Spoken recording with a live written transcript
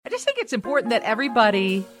just think it's important that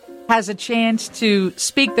everybody has a chance to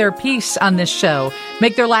speak their piece on this show,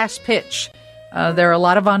 make their last pitch. There are a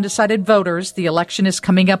lot of undecided voters. The election is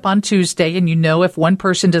coming up on Tuesday, and if one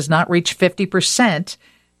person does not reach 50%,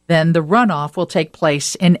 then the runoff will take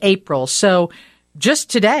place in April. So just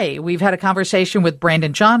today, we've had a conversation with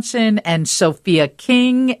Brandon Johnson and Sophia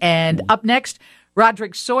King, and up next,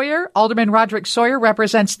 Roderick Sawyer. Alderman Roderick Sawyer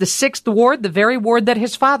represents the 6th Ward, the very ward that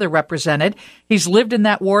his father represented. He's lived in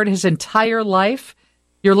that ward his entire life.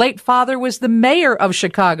 Your late father was the mayor of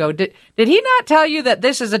Chicago. Did he not tell you that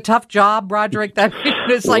this is a tough job, Roderick? That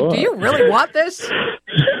it's like, do you really want this?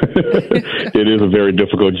 It is a very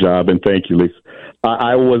difficult job, and thank you, Lisa.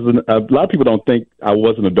 I wasn't. A lot of people don't think I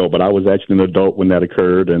was an adult, but I was actually an adult when that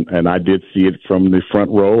occurred, and I did see it from the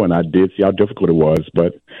front row, and I did see how difficult it was.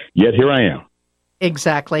 But yet here I am.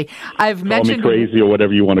 Exactly. Call me crazy or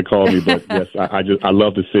whatever you want to call me, but yes, I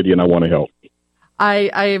love the city and I want to help.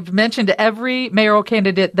 I've mentioned to every mayoral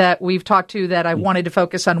candidate that we've talked to that I wanted to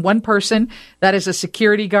focus on one person. That is a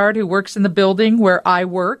security guard who works in the building where I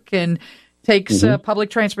work and takes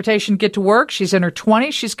public transportation to get to work. She's in her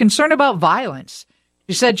 20s. She's concerned about violence.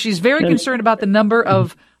 She said she's very concerned about the number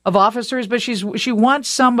of officers, but she wants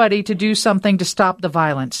somebody to do something to stop the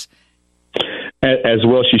violence. As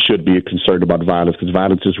well, she should be concerned about violence because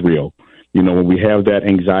violence is real. When we have that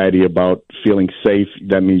anxiety about feeling safe,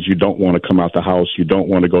 that means you don't want to come out the house, you don't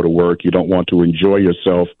want to go to work, you don't want to enjoy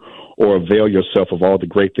yourself or avail yourself of all the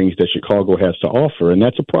great things that Chicago has to offer, and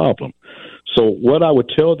that's a problem. So what I would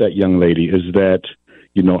tell that young lady is that,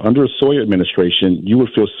 under a Sawyer administration, you would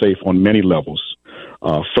feel safe on many levels.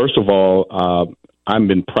 First of all, I've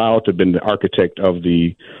been proud to have been the architect of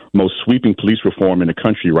the most sweeping police reform in the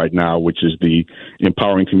country right now, which is the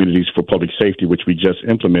Empowering Communities for Public Safety, which we just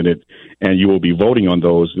implemented, and you will be voting on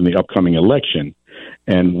those in the upcoming election.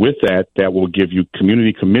 And with that, that will give you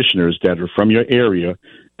community commissioners that are from your area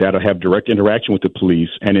that will have direct interaction with the police,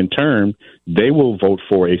 and in turn, they will vote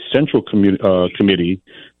for a central committee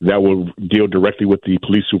that will deal directly with the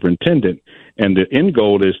police superintendent. And the end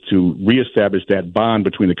goal is to reestablish that bond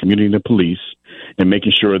between the community and the police and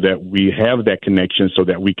making sure that we have that connection so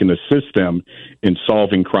that we can assist them in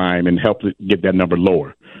solving crime and help get that number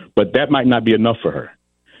lower. But that might not be enough for her.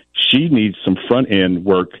 She needs some front-end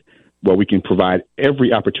work where we can provide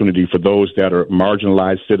every opportunity for those that are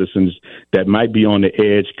marginalized citizens that might be on the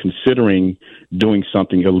edge considering doing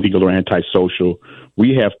something illegal or antisocial.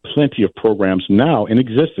 We have plenty of programs now in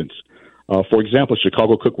existence. For example,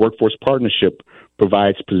 Chicago Cook Workforce Partnership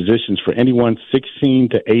provides positions for anyone 16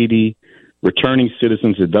 to 80 returning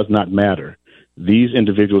citizens. It does not matter. These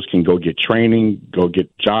individuals can go get training, go get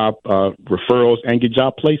job referrals, and get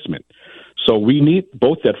job placement. So we need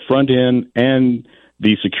both that front end and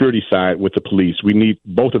the security side with the police. We need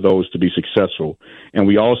both of those to be successful. And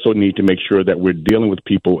we also need to make sure that we're dealing with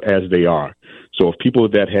people as they are. So if people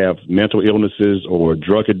that have mental illnesses or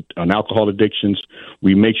drug and alcohol addictions,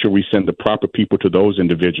 we make sure we send the proper people to those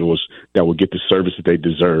individuals that will get the service that they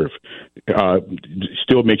deserve.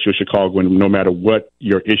 Still make sure Chicagoans, no matter what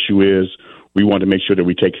your issue is, we want to make sure that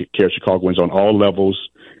we take care of Chicagoans on all levels,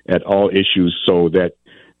 at all issues, so that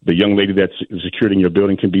the young lady that's secured in your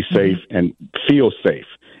building can be safe and feel safe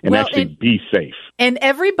and be safe. And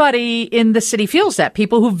everybody in the city feels that.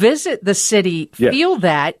 People who visit the city feel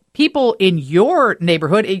that. People in your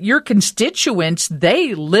neighborhood, your constituents,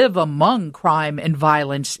 they live among crime and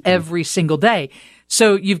violence every single day.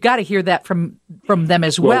 So you've got to hear that from them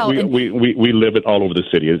as well. We live it all over the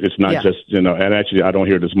city. It's not just, and actually I don't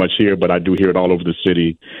hear it as much here, but I do hear it all over the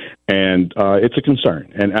city. And it's a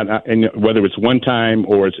concern. And whether it's one time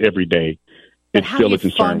or it's every day, it's still a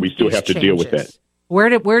concern. We still have to deal with that.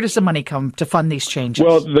 Where does the money come to fund these changes?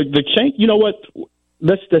 Well, the change, you know what?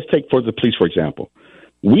 Let's take for the police, for example.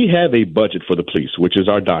 We have a budget for the police, which is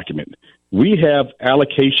our document. We have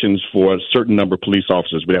allocations for a certain number of police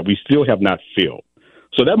officers that we still have not filled.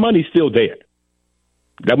 So that money's still there.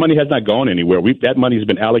 That money has not gone anywhere. That money has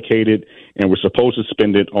been allocated, and we're supposed to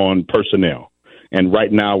spend it on personnel. And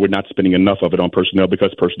right now, we're not spending enough of it on personnel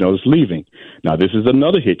because personnel is leaving. Now, this is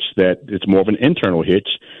another hitch that it's more of an internal hitch,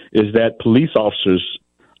 is that police officers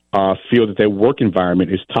feel that their work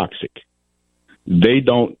environment is toxic. They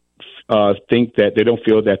don't they don't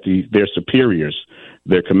feel that their superiors,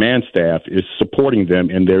 their command staff, is supporting them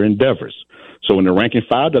in their endeavors. So when the rank and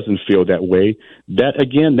file doesn't feel that way, that's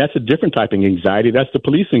a different type of anxiety. That's the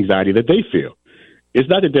police anxiety that they feel. It's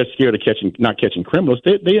not that they're scared of not catching criminals.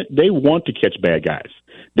 They want to catch bad guys.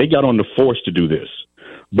 They got on the force to do this.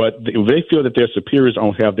 But they feel that their superiors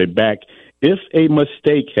don't have their back if a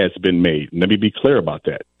mistake has been made. Let me be clear about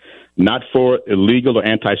that. not for illegal or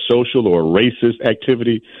antisocial or racist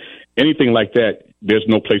activity, anything like that. There's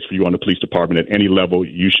no place for you on the police department at any level.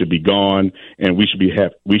 You should be gone, and we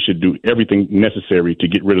should do everything necessary to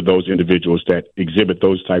get rid of those individuals that exhibit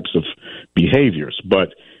those types of behaviors.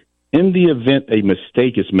 But in the event a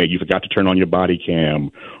mistake is made, you forgot to turn on your body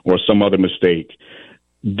cam or some other mistake,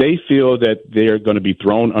 they feel that they're going to be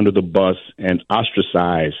thrown under the bus and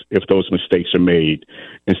ostracized if those mistakes are made,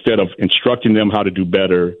 instead of instructing them how to do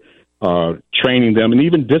better, training them, and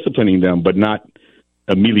even disciplining them, but not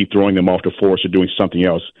immediately throwing them off the force or doing something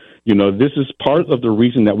else. You know, this is part of the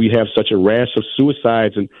reason that we have such a rash of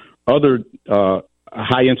suicides and other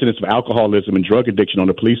high incidence of alcoholism and drug addiction on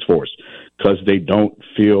the police force, because they don't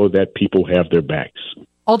feel that people have their backs.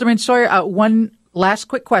 Alderman Sawyer, one last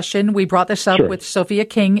quick question. We brought this up with Sophia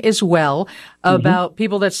King as well about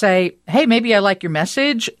people that say, hey, maybe I like your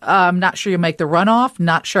message. I'm not sure you'll make the runoff.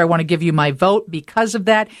 Not sure I want to give you my vote because of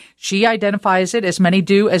that. She identifies it, as many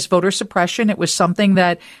do, as voter suppression. It was something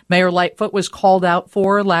that Mayor Lightfoot was called out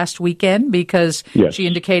for last weekend because she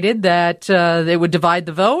indicated that they would divide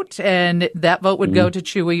the vote and that vote would go to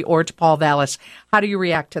Chuy or to Paul Vallas. How do you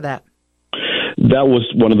react to that? That was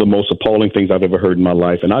one of the most appalling things I've ever heard in my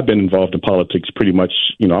life. And I've been involved in politics pretty much,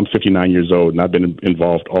 I'm 59 years old, and I've been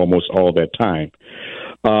involved almost all that time.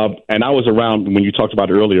 And I was around when you talked about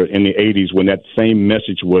it earlier in the 80s when that same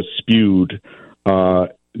message was spewed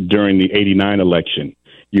during the 89 election.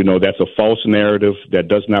 That's a false narrative that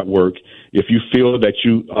does not work. If you feel that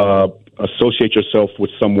you associate yourself with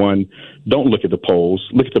someone, don't look at the polls.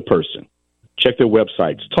 Look at the person. Check their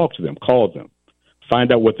websites. Talk to them. Call them. Find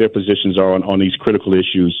out what their positions are on these critical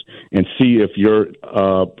issues and see if your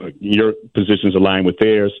positions align with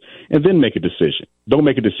theirs, and then make a decision. Don't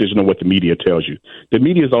make a decision on what the media tells you. The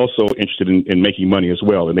media is also interested in making money as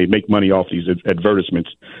well, and they make money off these advertisements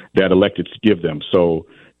that electeds give them. So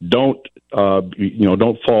don't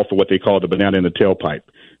fall for what they call the banana in the tailpipe.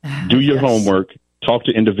 Do your homework, talk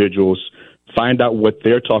to individuals, find out what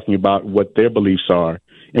they're talking about, what their beliefs are,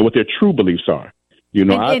 and what their true beliefs are.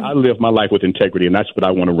 I live my life with integrity, and that's what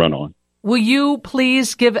I want to run on. Will you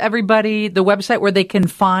please give everybody the website where they can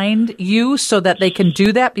find you so that they can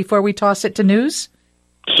do that before we toss it to news?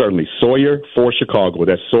 Certainly. Sawyer for Chicago.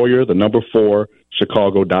 That's Sawyer, 4,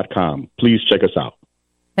 Chicago.com. Please check us out.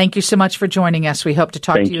 Thank you so much for joining us. We hope to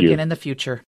talk to you again in the future.